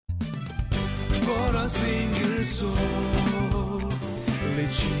for a single soul.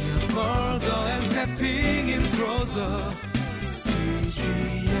 Reaching further and stepping in closer.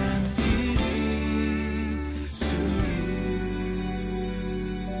 CGNTV to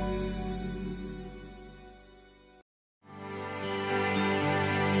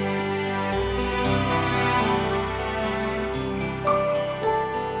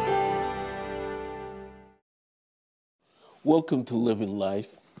Welcome to Living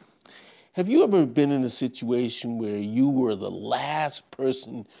Life. Have you ever been in a situation where you were the last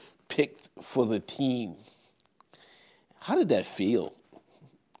person picked for the team? How did that feel?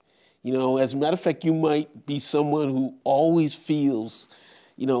 You know, as a matter of fact, you might be someone who always feels,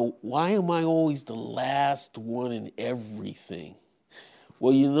 why am I always the last one in everything?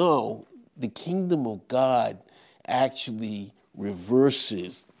 Well, the kingdom of God actually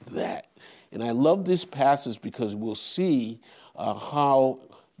reverses that. And I love this passage because we'll see how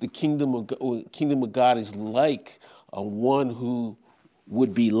the kingdom of God is like one who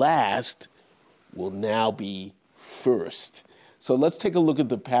would be last will now be first. So let's take a look at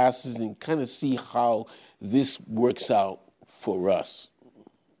the passage and kind of see how this works out for us.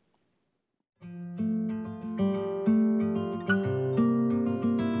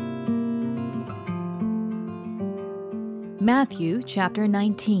 Matthew chapter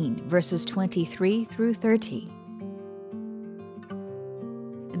 19, verses 23 through 30.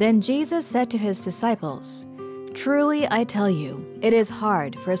 Then Jesus said to his disciples, "Truly I tell you, it is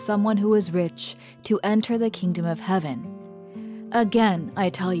hard for someone who is rich to enter the kingdom of heaven. Again, I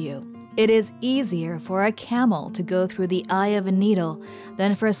tell you, it is easier for a camel to go through the eye of a needle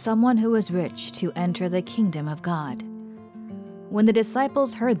than for someone who is rich to enter the kingdom of God." When the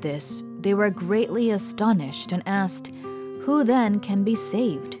disciples heard this, they were greatly astonished and asked, "Who then can be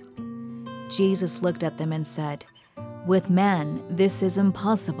saved?" Jesus looked at them and said, "With man this is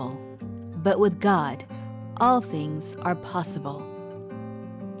impossible, but with God all things are possible."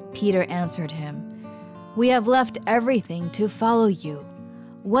 Peter answered him, "We have left everything to follow you.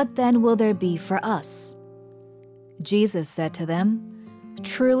 What then will there be for us?" Jesus said to them,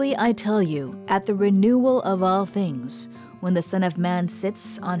 "Truly I tell you, at the renewal of all things, when the Son of Man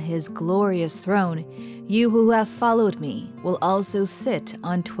sits on his glorious throne, you who have followed me will also sit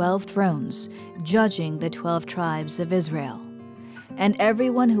on 12 thrones, judging the 12 tribes of Israel. And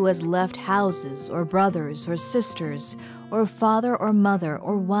everyone who has left houses or brothers or sisters or father or mother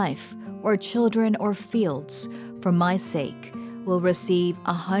or wife or children or fields for my sake will receive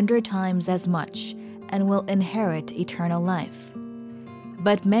 100 times as much and will inherit eternal life.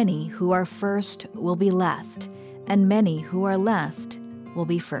 But many who are first will be last, and many who are last will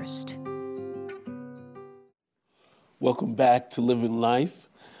be first." Welcome back to Living Life.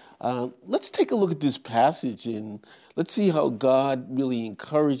 Let's take a look at this passage and let's see how God really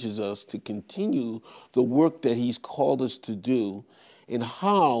encourages us to continue the work that he's called us to do and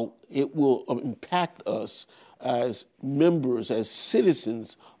how it will impact us as members, as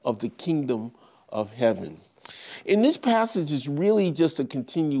citizens of the kingdom of heaven. In this passage is really just a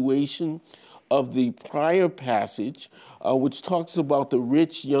continuation of the prior passage, which talks about the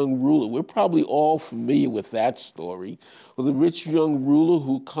rich young ruler. We're probably all familiar with that story. Well, the rich young ruler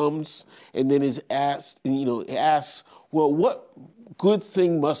who comes and then is asked, well, what good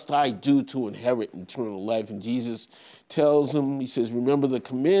thing must I do to inherit eternal life? And Jesus tells him, he says, remember the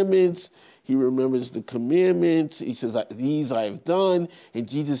commandments. He remembers the commandments. He says, these I have done. And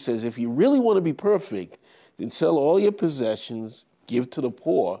Jesus says, if you really want to be perfect, then sell all your possessions, give to the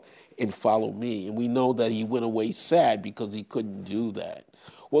poor, and follow me. And we know that he went away sad because he couldn't do that.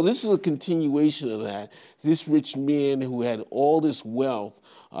 Well, this is a continuation of that. This rich man who had all this wealth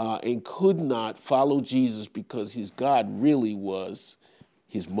and could not follow Jesus because his God really was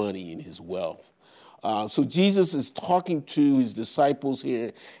his money and his wealth. So Jesus is talking to his disciples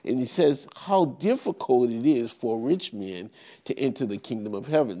here, and he says how difficult it is for a rich man to enter the kingdom of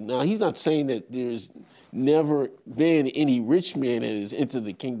heaven. Now, he's not saying that there's never been any rich man that has entered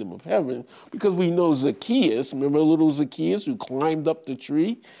the kingdom of heaven, because we know Zacchaeus, remember little Zacchaeus who climbed up the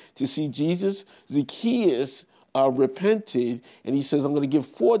tree to see Jesus? Zacchaeus repented, and he says, I'm going to give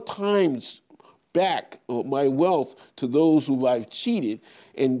 4 times back my wealth to those who I've cheated.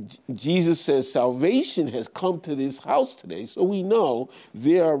 And Jesus says salvation has come to this house today. So we know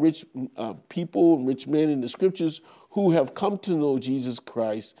there are rich people and rich men in the scriptures who have come to know Jesus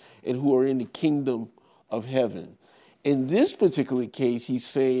Christ and who are in the kingdom of heaven. In this particular case, he's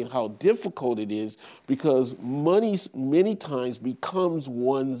saying how difficult it is because money many times becomes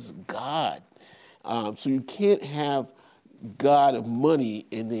one's God. So you can't have God of money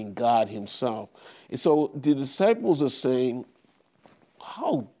and then God himself. And so the disciples are saying,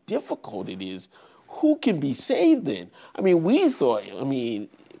 how difficult it is, who can be saved then? I mean, we thought,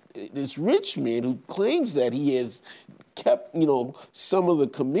 this rich man who claims that he has kept, some of the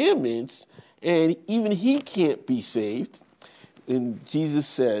commandments, and even he can't be saved. And Jesus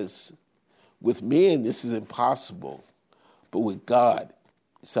says, with man, this is impossible, but with God,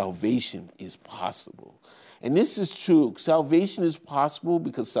 salvation is possible. And this is true. Salvation is possible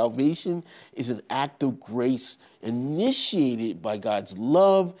because salvation is an act of grace initiated by God's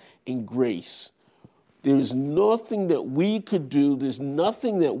love and grace. There is nothing that we could do. There's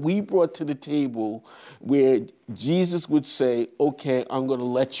nothing that we brought to the table where Jesus would say, okay, I'm going to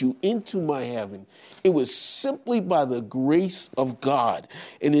let you into my heaven. It was simply by the grace of God.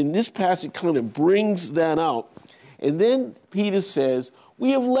 And in this passage kind of brings that out. And then Peter says,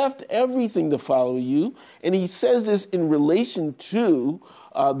 we have left everything to follow you. And he says this in relation to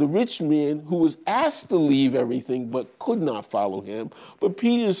the rich man who was asked to leave everything but could not follow him. But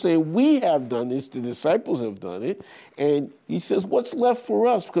Peter is saying, we have done this, the disciples have done it. And he says, what's left for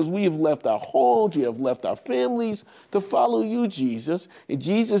us? Because we have left our homes, we have left our families to follow you, Jesus. And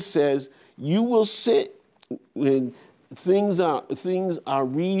Jesus says, you will sit when things are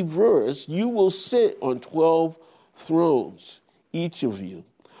reversed. You will sit on 12 thrones, each of you.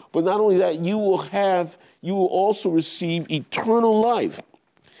 But not only that, you will also receive eternal life.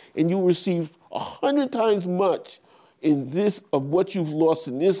 And you will receive 100 times much in this of what you've lost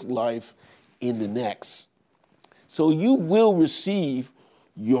in this life in the next. So you will receive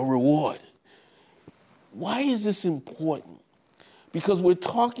your reward. Why is this important? Because we're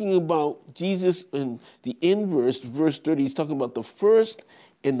talking about Jesus in the inverse, verse 30, he's talking about the first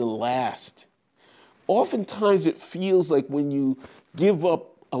and the last. Oftentimes it feels like when you give up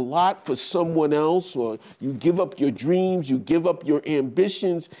a lot for someone else, or you give up your dreams, you give up your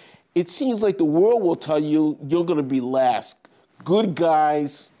ambitions, it seems like the world will tell you you're going to be last. Good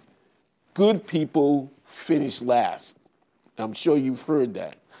guys, good people finish last. I'm sure you've heard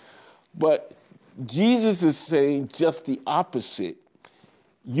that. But Jesus is saying just the opposite.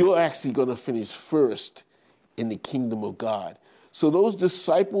 You're actually going to finish first in the kingdom of God. So those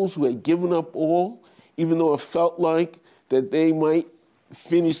disciples who had given up all, even though it felt like that they might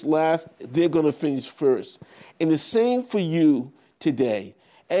finish last, they're going to finish first. And the same for you today.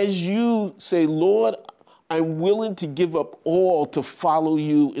 As you say, Lord, I'm willing to give up all to follow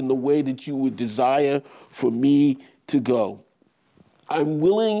you in the way that you would desire for me to go. I'm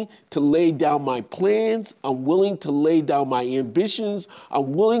willing to lay down my plans. I'm willing to lay down my ambitions.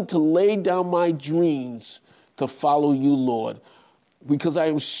 I'm willing to lay down my dreams to follow you, Lord. Because I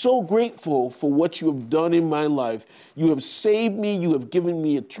am so grateful for what you have done in my life. You have saved me. You have given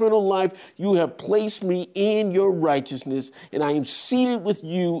me eternal life. You have placed me in your righteousness, and I am seated with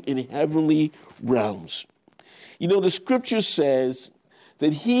you in heavenly realms. You know, the scripture says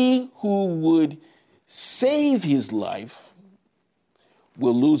that he who would save his life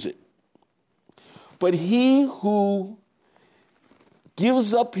will lose it. But he who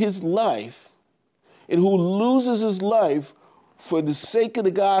gives up his life and who loses his life for the sake of the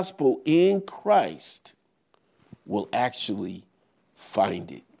gospel in Christ will actually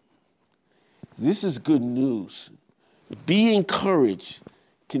find it. This is good news. Be encouraged.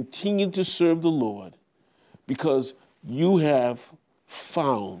 Continue to serve the Lord because you have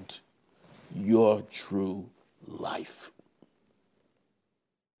found your true life.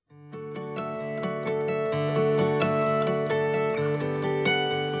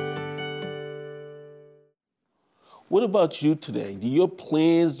 What about you today? Do your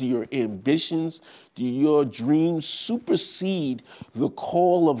plans, do your ambitions, do your dreams supersede the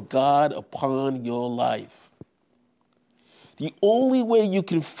call of God upon your life? The only way you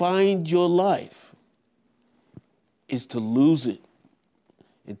can find your life is to lose it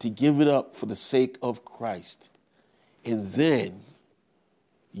and to give it up for the sake of Christ. And then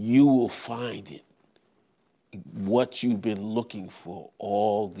you will find it, what you've been looking for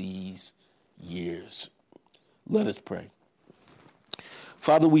all these years. Let us pray.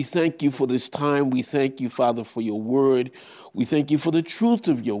 Father, we thank you for this time. We thank you, Father, for your word. We thank you for the truth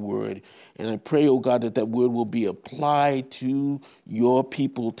of your word. And I pray, oh God, that word will be applied to your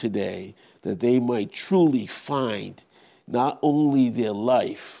people today, that they might truly find not only their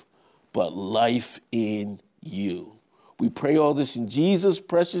life, but life in you. We pray all this in Jesus'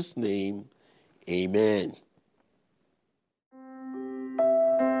 precious name. Amen.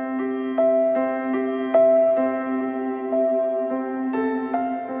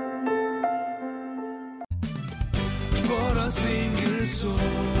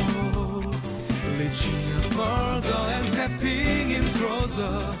 Reaching further and stepping in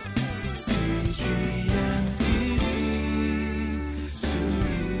closer.